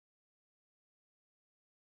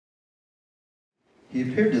He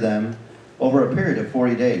appeared to them over a period of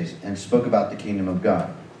 40 days and spoke about the kingdom of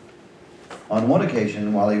God. On one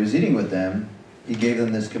occasion, while he was eating with them, he gave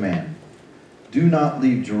them this command: "Do not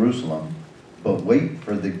leave Jerusalem, but wait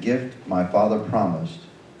for the gift my Father promised,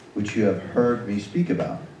 which you have heard me speak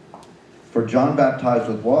about. For John baptized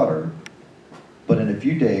with water, but in a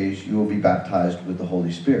few days you will be baptized with the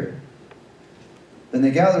Holy Spirit." Then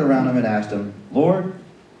they gathered around him and asked him, "Lord,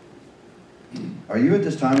 are you at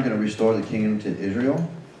this time going to restore the kingdom to Israel?"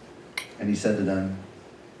 And he said to them,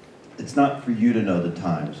 "It's not for you to know the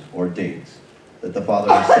times or dates that the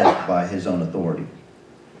Father has set by his own authority,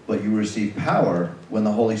 but you will receive power when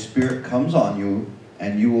the Holy Spirit comes on you,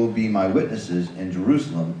 and you will be my witnesses in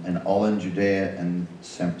Jerusalem and all in Judea and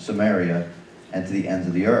Samaria and to the ends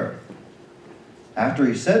of the earth." After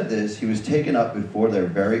he said this, he was taken up before their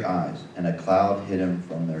very eyes, and a cloud hid him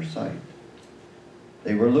from their sight.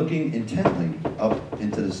 They were looking intently up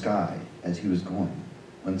into the sky as he was going,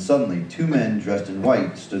 when suddenly 2 men dressed in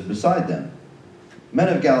white stood beside them. "Men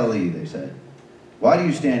of Galilee," they said, "why do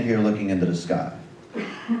you stand here looking into the sky?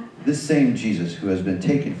 This same Jesus who has been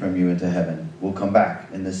taken from you into heaven will come back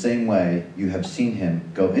in the same way you have seen him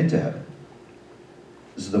go into heaven."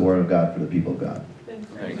 This is the word of God for the people of God. Thanks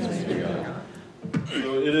be to God.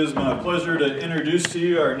 So it is my pleasure to introduce to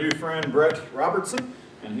you our new friend Brett Robertson,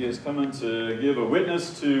 and he is coming to give a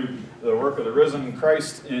witness to the work of the risen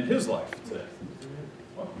Christ in his life today.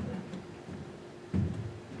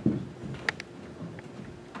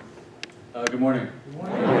 Good morning. Good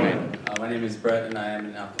morning. My name is Brett, and I am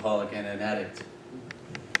an alcoholic and an addict.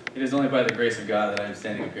 It is only by the grace of God that I am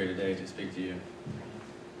standing up here today to speak to you.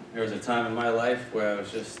 There was a time in my life where I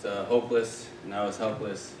was just hopeless, and I was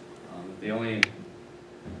helpless. The only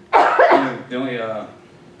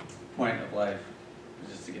point of life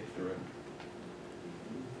was just to get through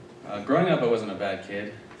it. Growing up, I wasn't a bad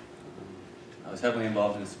kid. I was heavily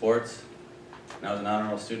involved in sports, and I was an honor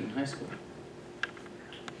roll student in high school.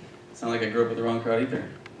 It's not like I grew up with the wrong crowd either.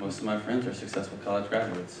 Most of my friends are successful college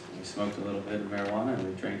graduates. We smoked a little bit of marijuana and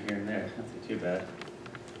we drank here and there. Nothing too bad.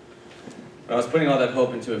 But I was putting all that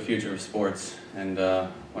hope into a future of sports, and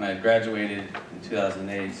when I graduated in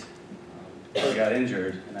 2008, I got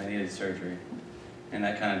injured and I needed surgery. And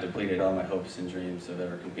that kind of depleted all my hopes and dreams of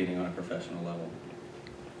ever competing on a professional level.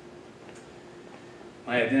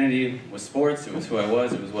 My identity was sports, it was who I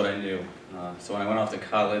was, it was what I knew. So when I went off to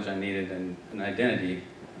college, I needed an identity,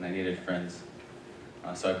 and I needed friends.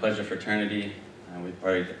 So I pledged a fraternity, and we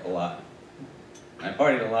partied a lot. And I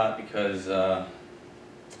partied a lot because I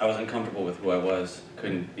was uncomfortable with who I was. I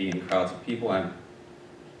couldn't be in crowds of people. I'm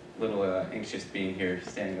a little anxious being here,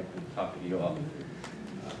 standing up and talking to you all.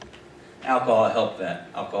 Alcohol helped that.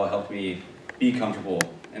 Alcohol helped me be comfortable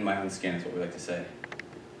in my own skin, is what we like to say.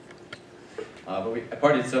 But I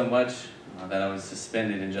partied so much that I was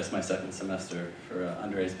suspended in just my second semester for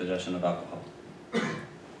underage possession of alcohol.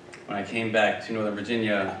 When I came back to Northern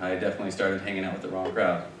Virginia, I definitely started hanging out with the wrong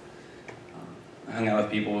crowd. I hung out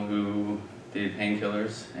with people who did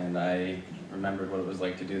painkillers, and I remembered what it was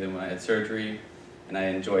like to do them when I had surgery, and I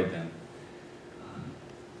enjoyed them.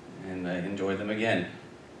 And I enjoyed them again.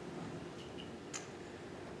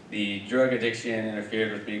 The drug addiction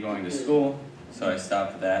interfered with me going to school, so I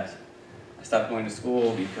stopped that. I stopped going to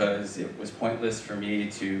school because it was pointless for me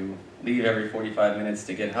to leave every 45 minutes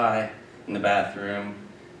to get high in the bathroom,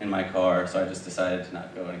 in my car, so I just decided to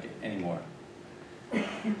not go anymore.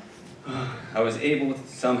 I was able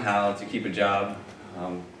somehow to keep a job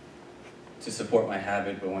to support my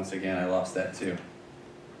habit, but once again I lost that too.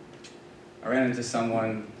 I ran into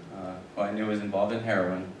someone who I knew was involved in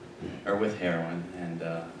heroin, or with heroin, and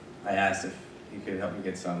I asked if he could help me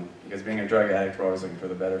get some, because being a drug addict, we're always looking for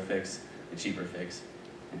the better fix, the cheaper fix,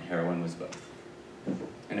 and heroin was both.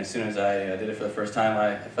 And as soon as I did it for the first time,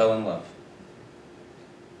 I fell in love.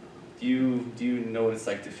 Do you know what it's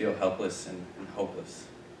like to feel helpless and hopeless?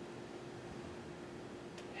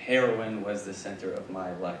 Heroin was the center of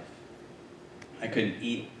my life. I couldn't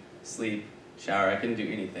eat, sleep, shower. I couldn't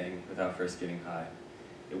do anything without first getting high.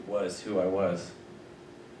 It was who I was.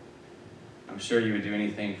 I'm sure you would do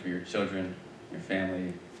anything for your children, your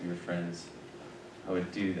family, your friends. I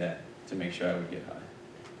would do that to make sure I would get high.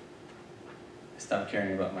 I stopped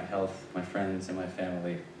caring about my health, my friends, and my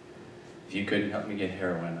family. If you couldn't help me get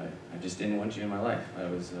heroin, I just didn't want you in my life. I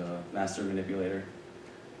was a master manipulator.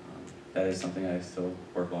 That is something I still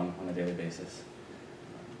work on a daily basis.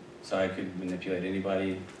 So I could manipulate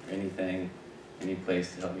anybody, anything, any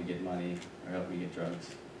place to help me get money or help me get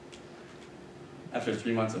drugs. After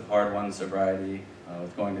 3 months of hard-won sobriety,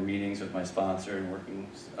 with going to meetings with my sponsor and working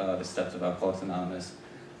the steps of Alcoholics Anonymous,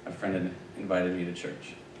 a friend had invited me to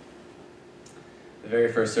church. The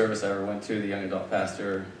very first service I ever went to, the young adult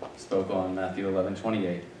pastor spoke on Matthew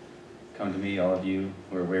 11:28. Come to me, all of you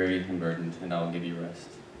who are weary and burdened, and I will give you rest.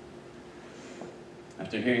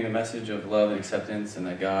 After hearing the message of love and acceptance and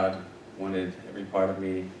that God wanted every part of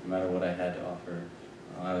me, no matter what I had to offer,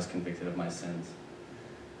 I was convicted of my sins.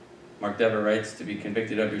 Mark Dever writes, to be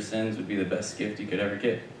convicted of your sins would be the best gift you could ever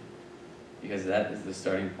get, because that is the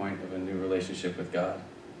starting point of a new relationship with God,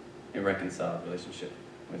 a reconciled relationship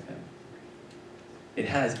with Him. It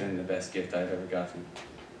has been the best gift I've ever gotten.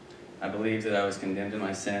 I believed that I was condemned in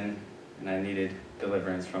my sin, and I needed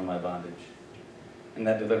deliverance from my bondage. And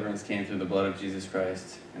that deliverance came through the blood of Jesus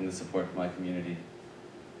Christ and the support of my community.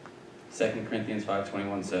 2 Corinthians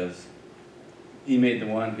 5:21 says, He made the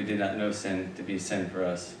one who did not know sin to be sin for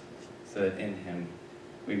us, so that in Him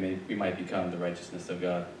we might become the righteousness of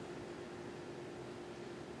God.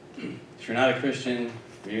 If you're not a Christian,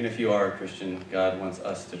 or even if you are a Christian, God wants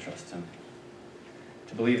us to trust Him,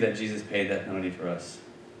 to believe that Jesus paid that penalty for us,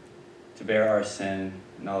 to bear our sin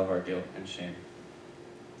and all of our guilt and shame.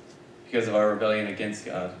 Because of our rebellion against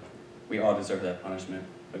God, we all deserve that punishment,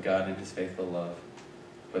 but God in His faithful love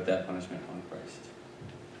put that punishment on Christ.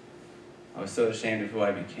 I was so ashamed of who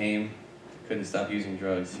I became, I couldn't stop using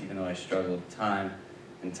drugs, even though I struggled time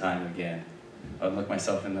and time again. I would look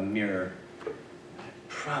myself in the mirror, and I'd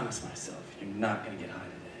promise myself, you're not going to get high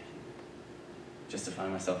today. Just to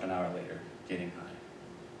find myself an hour later, getting high.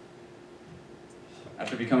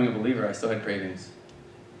 After becoming a believer, I still had cravings,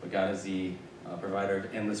 but God is the provider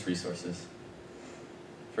of endless resources.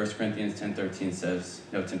 1 Corinthians 10:13 says,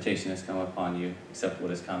 no temptation has come upon you except what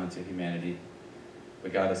is common to humanity.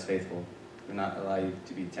 But God is faithful. He will not allow you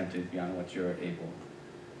to be tempted beyond what you are able.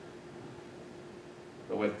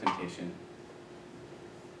 But with temptation,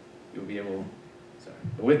 He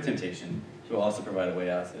will also provide a way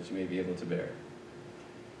out so that you may be able to bear it.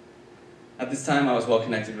 At this time, I was well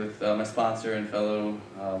connected with my sponsor and fellow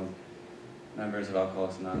members of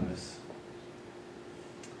Alcoholics Anonymous.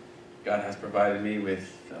 God has provided me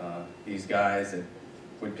with these guys that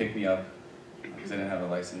would pick me up because I didn't have a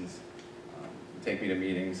license, would take me to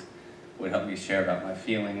meetings, would help me share about my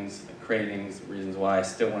feelings, the cravings, the reasons why I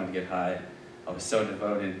still wanted to get high. I was so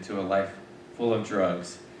devoted to a life full of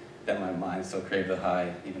drugs that my mind still craved the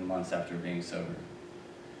high even months after being sober.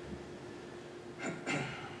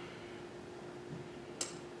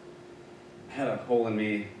 I had a hole in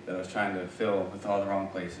me that I was trying to fill with all the wrong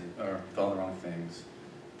places, or with all the wrong things.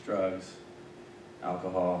 Drugs,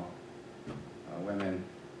 alcohol, women,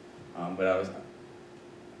 but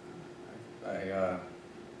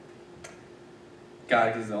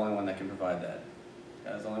God is the only one that can provide that.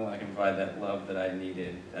 God is the only one that can provide that love that I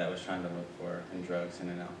needed, that I was trying to look for in drugs and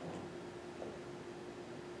in alcohol.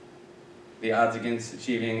 The odds against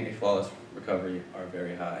achieving a flawless recovery are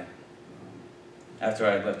very high. After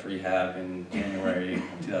I left rehab in January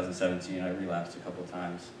of 2017, I relapsed a couple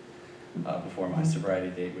times before my sobriety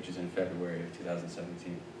date, which is in February of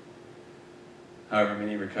 2017. However,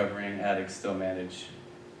 many recovering addicts still manage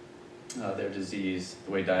their disease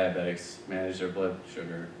the way diabetics manage their blood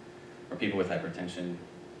sugar, or people with hypertension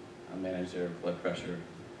manage their blood pressure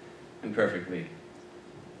imperfectly,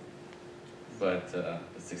 but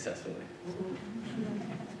successfully.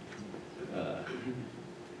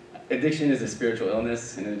 Addiction is a spiritual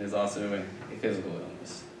illness, and it is also a physical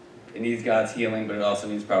illness. It needs God's healing, but it also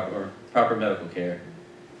needs proper medical care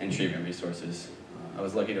and treatment resources. I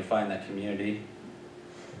was lucky to find that community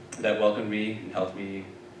that welcomed me and helped me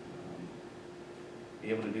be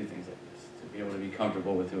able to do things like this, to be able to be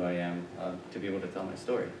comfortable with who I am, to be able to tell my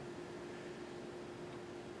story.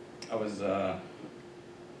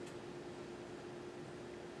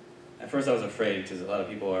 At first I was afraid because a lot of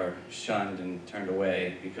people are shunned and turned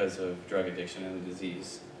away because of drug addiction and the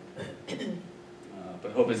disease.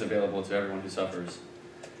 But hope is available to everyone who suffers.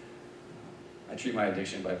 I treat my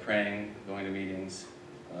addiction by praying, going to meetings,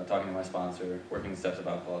 talking to my sponsor, working the steps of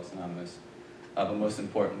Alcoholics Anonymous, but most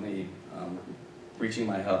importantly, reaching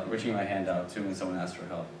my hand out to when someone asks for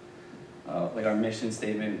help. Like our mission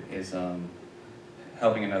statement is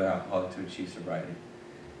helping another alcoholic to achieve sobriety.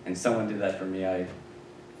 And someone did that for me.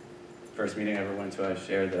 First meeting I ever went to, I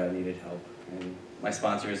shared that I needed help. And my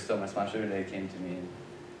sponsor is still my sponsor today, came to me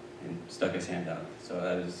and stuck his hand out. So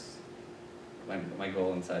that is my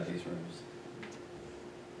goal inside these rooms.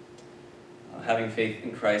 Having faith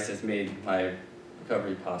in Christ has made my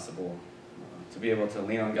recovery possible. To be able to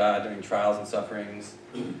lean on God during trials and sufferings,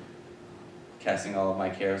 casting all of my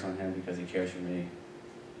cares on Him because He cares for me.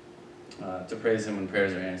 To praise Him when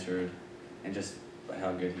prayers are answered, and just by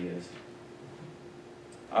how good He is.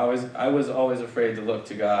 I was always afraid to look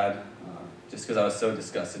to God just because I was so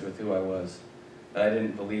disgusted with who I was. that I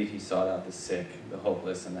didn't believe he sought out the sick, the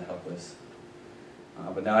hopeless, and the helpless.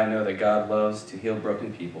 But now I know that God loves to heal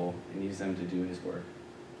broken people and use them to do his work.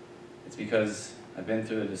 It's because I've been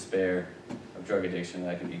through the despair of drug addiction that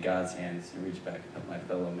I can be God's hands and reach back and help my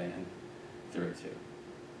fellow man through it too.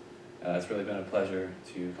 It's really been a pleasure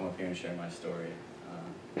to come up here and share my story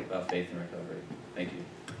about faith and recovery. Thank you.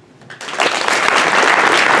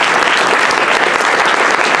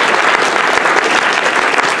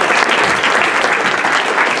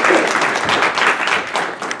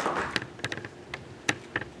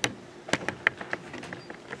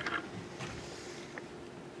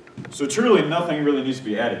 So truly nothing really needs to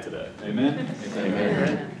be added today. Amen?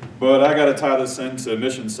 Amen. But I got to tie this into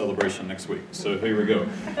mission celebration next week. So here we go.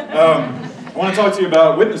 I want to talk to you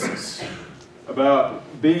about witnesses, about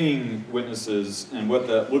being witnesses and what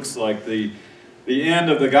that looks like. The end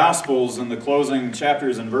of the Gospels and the closing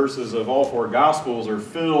chapters and verses of all four Gospels are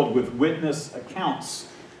filled with witness accounts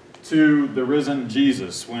to the risen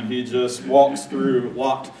Jesus when he just walks through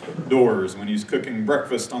locked doors, when he's cooking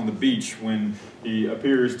breakfast on the beach, when he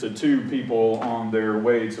appears to two people on their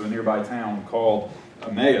way to a nearby town called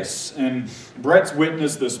Emmaus. And Brett's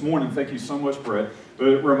witness this morning, thank you so much, Brett, but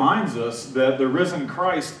it reminds us that the risen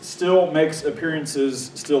Christ still makes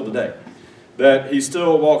appearances still today, that he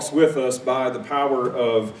still walks with us by the power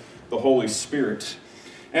of the Holy Spirit.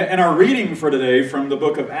 And our reading for today from the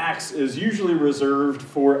book of Acts is usually reserved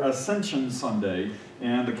for Ascension Sunday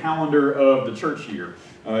in the calendar of the church year.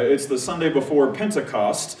 It's the Sunday before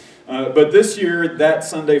Pentecost, but this year that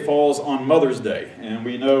Sunday falls on Mother's Day, and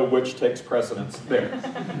we know which takes precedence there.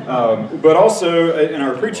 But also in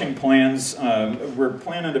our preaching plans, we're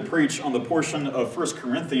planning to preach on the portion of 1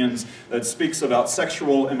 Corinthians that speaks about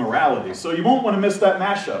sexual immorality. So you won't want to miss that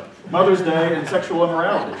mashup, Mother's Day and sexual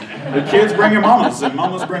immorality. The kids bring your mamas, and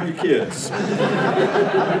mamas bring your kids. Heaven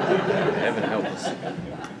help us.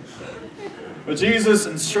 But Jesus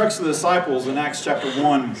instructs the disciples in Acts chapter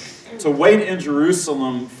 1 to wait in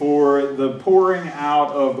Jerusalem for the pouring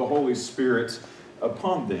out of the Holy Spirit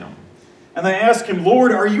upon them. And they ask him,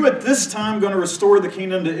 Lord, are you at this time going to restore the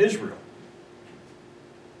kingdom to Israel?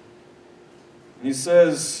 And he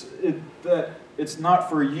says that it's not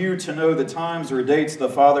for you to know the times or dates the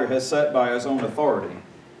Father has set by his own authority,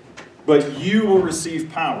 but you will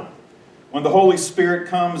receive power when the Holy Spirit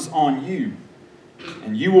comes on you.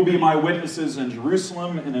 And you will be my witnesses in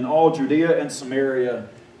Jerusalem and in all Judea and Samaria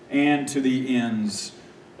and to the ends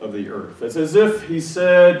of the earth. It's as if he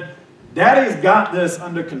said, Daddy's got this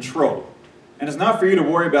under control. And it's not for you to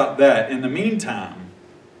worry about that. In the meantime,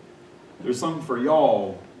 there's something for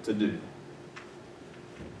y'all to do.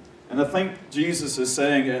 And I think Jesus is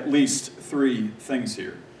saying at least three things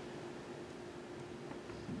here.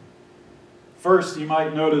 First, you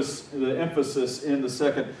might notice the emphasis in the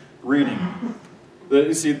second reading.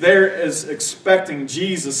 You see, there is expecting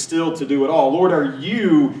Jesus still to do it all. Lord, are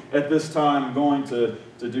you at this time going to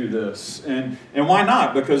do this? And why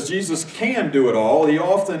not? Because Jesus can do it all. He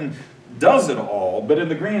often does it all. But in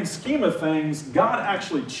the grand scheme of things, God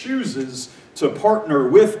actually chooses to partner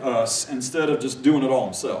with us instead of just doing it all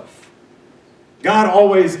himself. God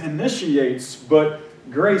always initiates, but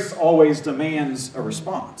grace always demands a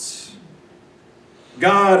response.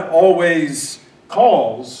 God always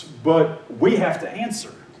calls, but we have to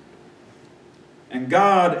answer. And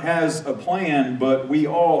God has a plan, but we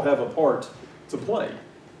all have a part to play.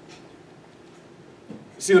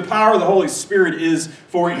 See, the power of the Holy Spirit is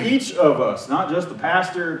for each of us, not just the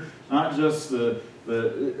pastor, not just the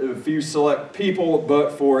few select people,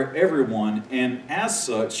 but for everyone. And as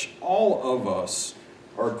such, all of us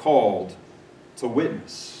are called to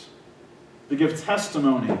witness, to give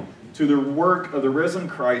testimony to the work of the risen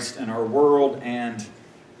Christ in our world and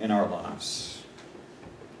in our lives.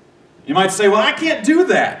 You might say, well, I can't do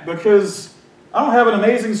that because I don't have an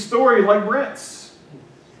amazing story like Brett's.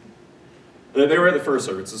 They were at the first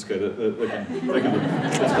service. It's good. They can do it.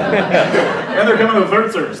 And they're coming to the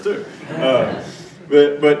third service too.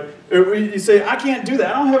 But you say, I can't do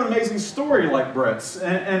that. I don't have an amazing story like Brett's.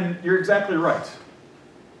 And you're exactly right.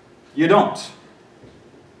 You don't.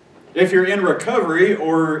 If you're in recovery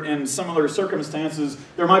or in similar circumstances,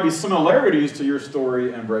 there might be similarities to your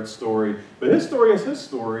story and Brett's story. But his story is his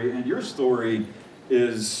story, and your story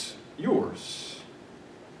is yours.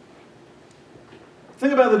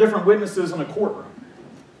 Think about the different witnesses in a courtroom.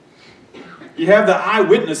 You have the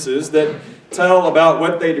eyewitnesses that tell about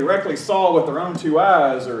what they directly saw with their own two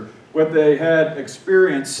eyes or what they had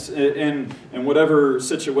experienced in whatever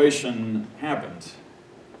situation happened.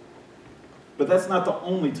 But that's not the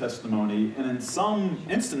only testimony, and in some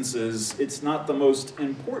instances, it's not the most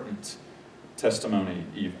important testimony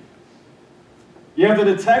even. You have the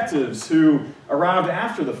detectives who arrived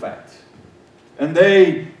after the fact, and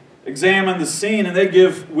they examine the scene and they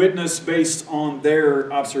give witness based on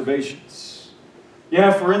their observations. You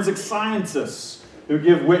have forensic scientists who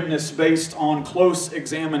give witness based on close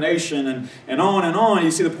examination, and on and on.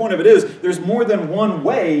 You see, the point of it is there's more than one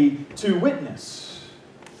way to witness.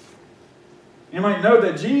 You might know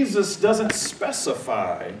that Jesus doesn't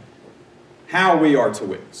specify how we are to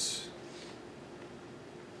witness.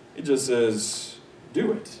 He just says,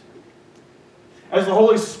 do it. As the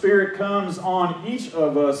Holy Spirit comes on each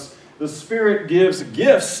of us, the Spirit gives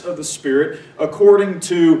gifts of the Spirit according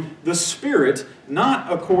to the Spirit,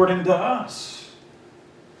 not according to us.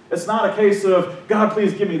 It's not a case of, God,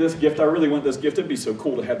 please give me this gift. I really want this gift. It'd be so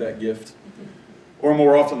cool to have that gift. Or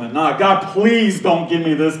more often than not, God, please don't give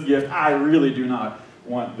me this gift. I really do not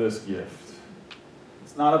want this gift.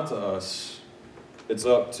 It's not up to us. It's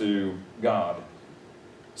up to God.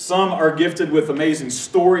 Some are gifted with amazing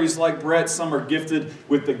stories like Brett. Some are gifted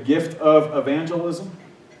with the gift of evangelism.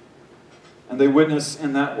 And they witness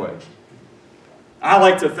in that way. I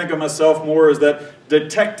like to think of myself more as that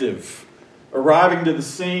detective, arriving to the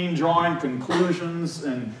scene, drawing conclusions,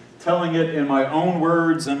 and telling it in my own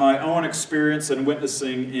words and my own experience and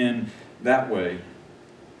witnessing in that way.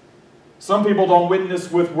 Some people don't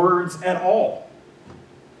witness with words at all,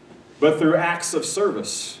 but through acts of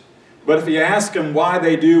service. But if you ask them why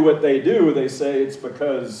they do what they do, they say it's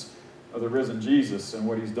because of the risen Jesus and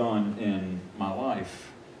what He's done in my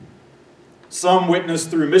life. Some witness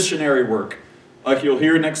through missionary work, like you'll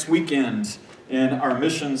hear next weekend in our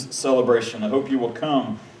missions celebration. I hope you will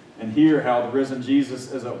come and hear how the risen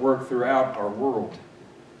Jesus is at work throughout our world.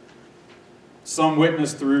 Some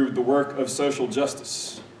witness through the work of social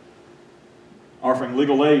justice, offering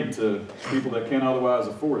legal aid to people that can't otherwise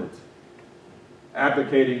afford it,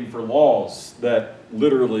 advocating for laws that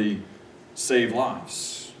literally save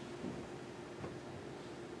lives.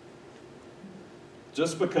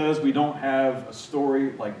 Just because we don't have a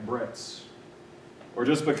story like Brett's, or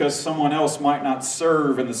just because someone else might not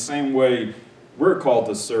serve in the same way we're called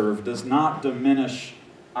to serve, does not diminish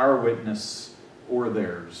our witness or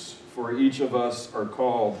theirs. For each of us are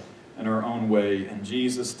called in our own way, and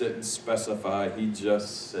Jesus didn't specify, He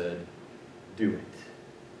just said, do it.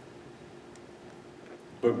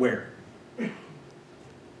 But where? You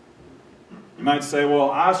might say, well,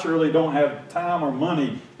 I surely don't have time or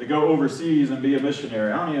money to go overseas and be a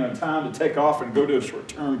missionary. I don't even have time to take off and go to a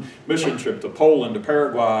short-term mission trip to Poland, to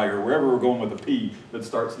Paraguay, or wherever we're going with a P that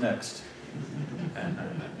starts next.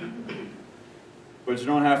 But you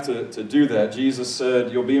don't have to do that. Jesus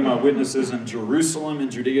said, you'll be my witnesses in Jerusalem,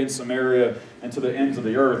 in Judea and Samaria, and to the ends of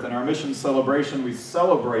the earth. In our mission celebration, we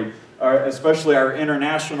celebrate especially our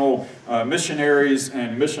international missionaries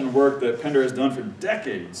and mission work that Pender has done for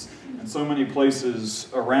decades in so many places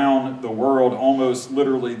around the world, almost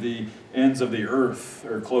literally the ends of the earth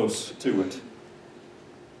or close to it.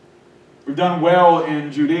 We've done well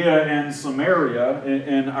in Judea and Samaria,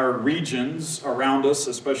 in our regions around us,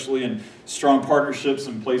 especially in strong partnerships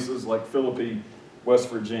in places like Philippi, West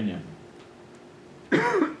Virginia.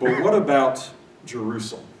 But what about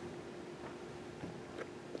Jerusalem?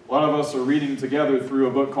 A lot of us are reading together through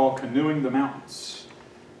a book called Canoeing the Mountains.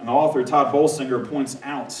 And the author, Todd Bolsinger, points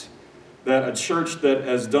out that a church that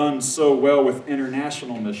has done so well with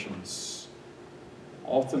international missions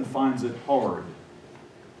often finds it hard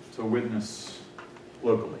to witness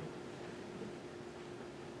locally.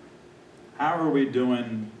 How are we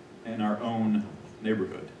doing in our own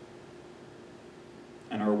neighborhood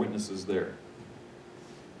and our witnesses there?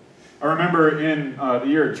 I remember in the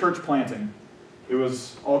year of church planting, it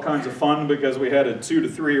was all kinds of fun because we had a 2 to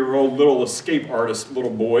 3 year old little escape artist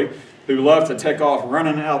little boy who loved to take off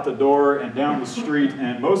running out the door and down the street,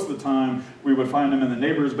 and most of the time we would find him in the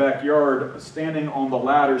neighbor's backyard standing on the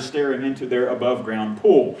ladder staring into their above ground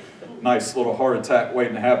pool. Nice little heart attack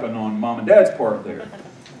waiting to happen on mom and dad's part there.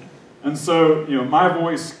 And so, my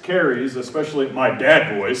voice carries, especially my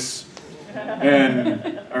dad voice.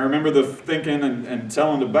 And I remember thinking and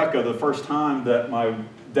telling to Becca the first time that my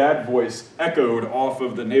dad voice echoed off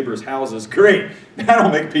of the neighbors' houses, great, that'll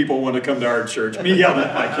make people want to come to our church, me yelling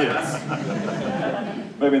at my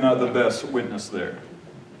kids. Maybe not the best witness there.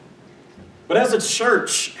 But as a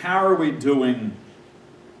church, how are we doing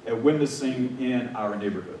at witnessing in our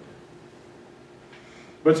neighborhood?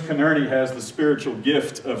 Butch Conerney has the spiritual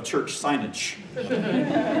gift of church signage.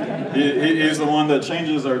 He's the one that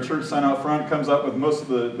changes our church sign out front, comes up with most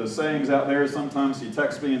of the sayings out there. Sometimes he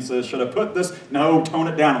texts me and says, should I put this? No, tone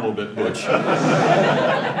it down a little bit, Butch.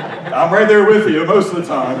 I'm right there with you most of the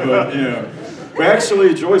time, but But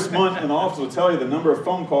actually, Joyce Munt in the office will tell you the number of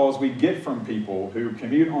phone calls we get from people who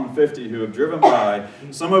commute on 50, who have driven by,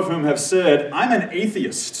 some of whom have said, I'm an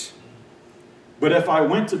atheist, but if I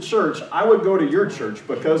went to church, I would go to your church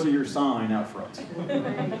because of your sign out front.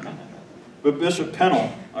 But Bishop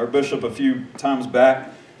Pennell, our bishop a few times back,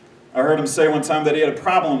 I heard him say one time that he had a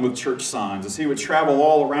problem with church signs as he would travel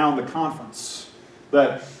all around the conference,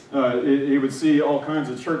 that he would see all kinds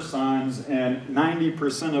of church signs, and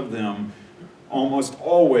 90% of them almost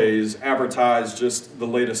always advertise just the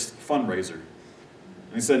latest fundraiser.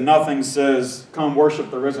 And he said, nothing says, come worship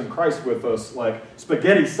the risen Christ with us, like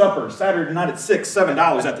spaghetti supper, Saturday night at 6,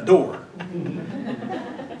 $7 at the door.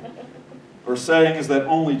 Or sayings that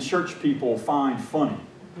only church people find funny.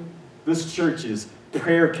 This church is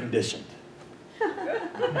prayer conditioned.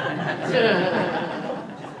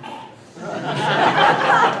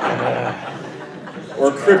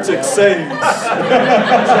 Or cryptic sayings.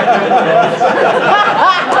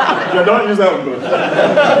 Yeah, don't use that one, Bush.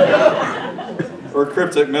 Or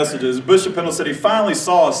cryptic messages. Bishop Pennell said he finally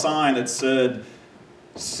saw a sign that said,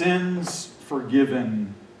 sins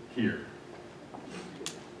forgiven here.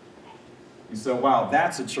 He said, wow,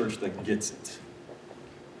 that's a church that gets it.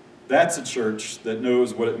 That's a church that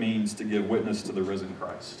knows what it means to give witness to the risen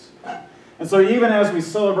Christ. And so even as we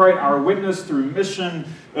celebrate our witness through mission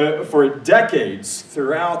for decades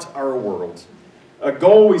throughout our world, a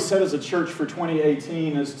goal we set as a church for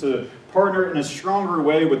 2018 is to partner in a stronger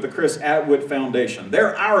way with the Chris Atwood Foundation.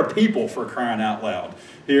 They're our people, for crying out loud,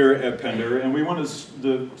 here at Pender, and we want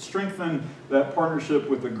to strengthen that partnership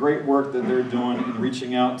with the great work that they're doing in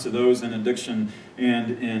reaching out to those in addiction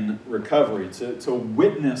and in recovery, to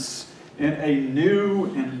witness in a new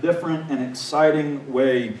and different and exciting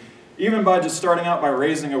way, even by just starting out by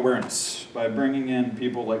raising awareness, by bringing in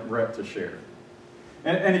people like Brett to share.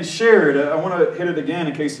 And he shared, I want to hit it again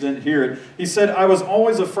in case you didn't hear it. He said, I was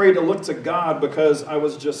always afraid to look to God because I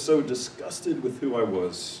was just so disgusted with who I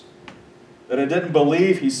was, that I didn't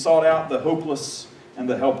believe he sought out the hopeless and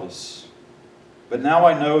the helpless. But now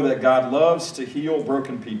I know that God loves to heal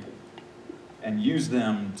broken people and use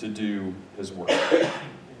them to do his work.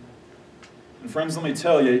 And friends, let me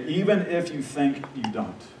tell you, even if you think you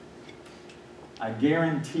don't, I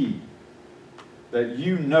guarantee that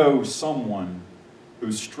you know someone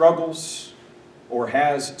who struggles or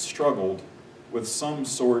has struggled with some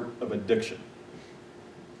sort of addiction.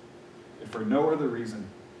 If for no other reason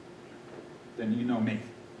than you know me.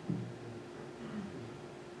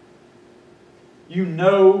 You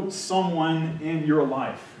know someone in your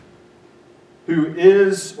life who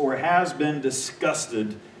is or has been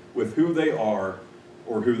disgusted with who they are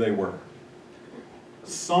or who they were.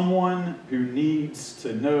 Someone who needs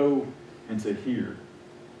to know and to hear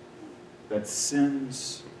that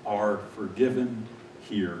sins are forgiven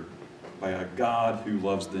here by a God who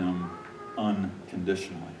loves them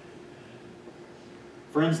unconditionally.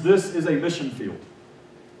 Friends, this is a mission field.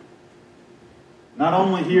 Not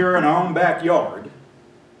only here in our own backyard,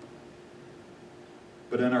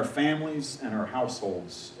 but in our families and our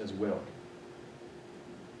households as well.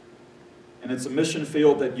 And it's a mission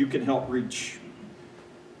field that you can help reach.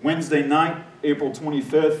 Wednesday night, April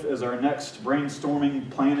 25th, is our next brainstorming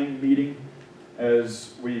planning meeting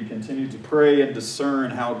as we continue to pray and discern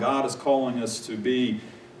how God is calling us to be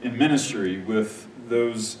in ministry with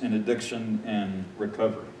those in addiction and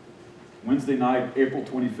recovery. Wednesday night, April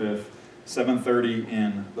 25th, 7:30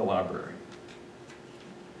 in the library.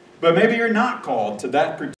 But maybe you're not called to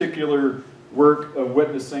that particular work of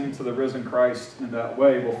witnessing to the risen Christ in that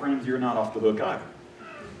way. Well, friends, you're not off the hook either.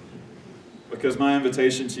 Because my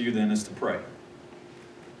invitation to you then is to pray.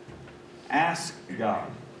 Ask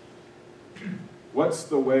God, what's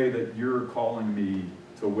the way that you're calling me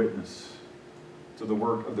to witness to the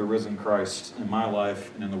work of the risen Christ in my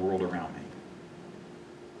life and in the world around me?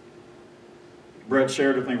 Brett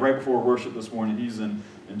shared with me right before worship this morning, he's in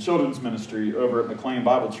children's ministry over at McLean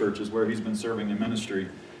Bible Church is where he's been serving in ministry.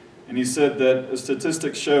 And he said that a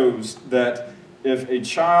statistic shows that if a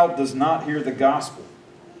child does not hear the gospel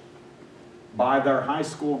by their high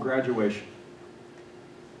school graduation,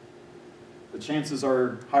 the chances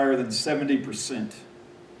are higher than 70%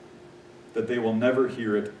 that they will never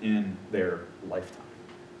hear it in their lifetime.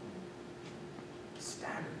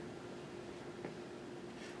 Staggering.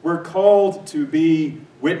 We're called to be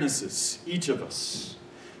witnesses, each of us.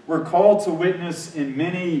 We're called to witness in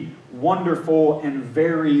many wonderful and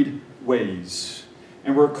varied ways.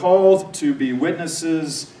 And we're called to be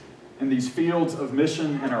witnesses in these fields of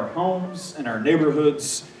mission in our homes, in our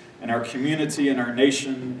neighborhoods, in our community, in our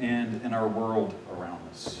nation, and in our world around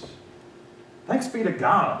us. Thanks be to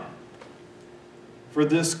God for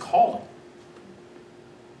this calling.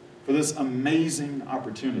 for this amazing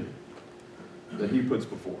opportunity that he puts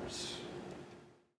before us.